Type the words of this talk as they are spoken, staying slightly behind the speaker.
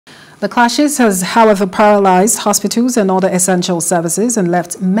The clashes has, however, paralyzed hospitals and other essential services and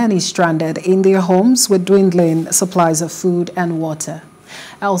left many stranded in their homes with dwindling supplies of food and water.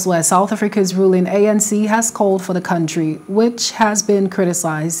 Elsewhere, South Africa's ruling ANC has called for the country, which has been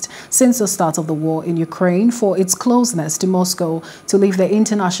criticized since the start of the war in Ukraine for its closeness to Moscow, to leave the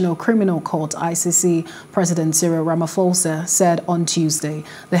International Criminal Court (ICC). President Cyril Ramaphosa said on Tuesday.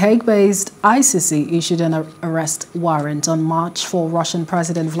 The Hague-based ICC issued an arrest warrant on March for Russian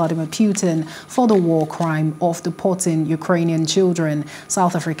President Vladimir Putin for the war crime of deporting Ukrainian children.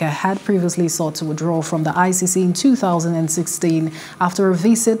 South Africa had previously sought to withdraw from the ICC in 2016 after a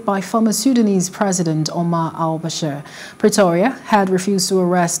visit by former Sudanese President Omar al-Bashir. Pretoria had refused to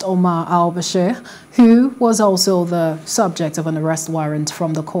arrest Omar al-Bashir, who was also the subject of an arrest warrant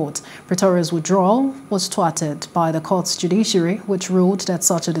from the court. Pretoria's withdrawal was thwarted by the court's judiciary, which ruled that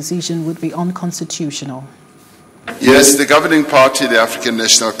such a decision would be unconstitutional. Yes, the governing party, the African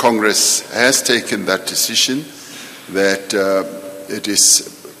National Congress, has taken that decision, that it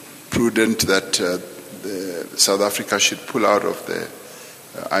is prudent that South Africa should pull out of the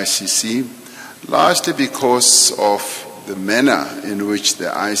ICC, largely because of the manner in which the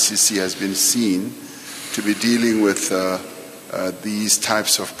ICC has been seen to be dealing with these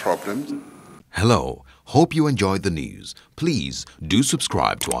types of problems. Hello, hope you enjoyed the news. Please do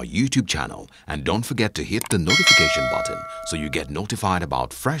subscribe to our YouTube channel and don't forget to hit the notification button so you get notified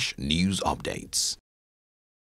about fresh news updates.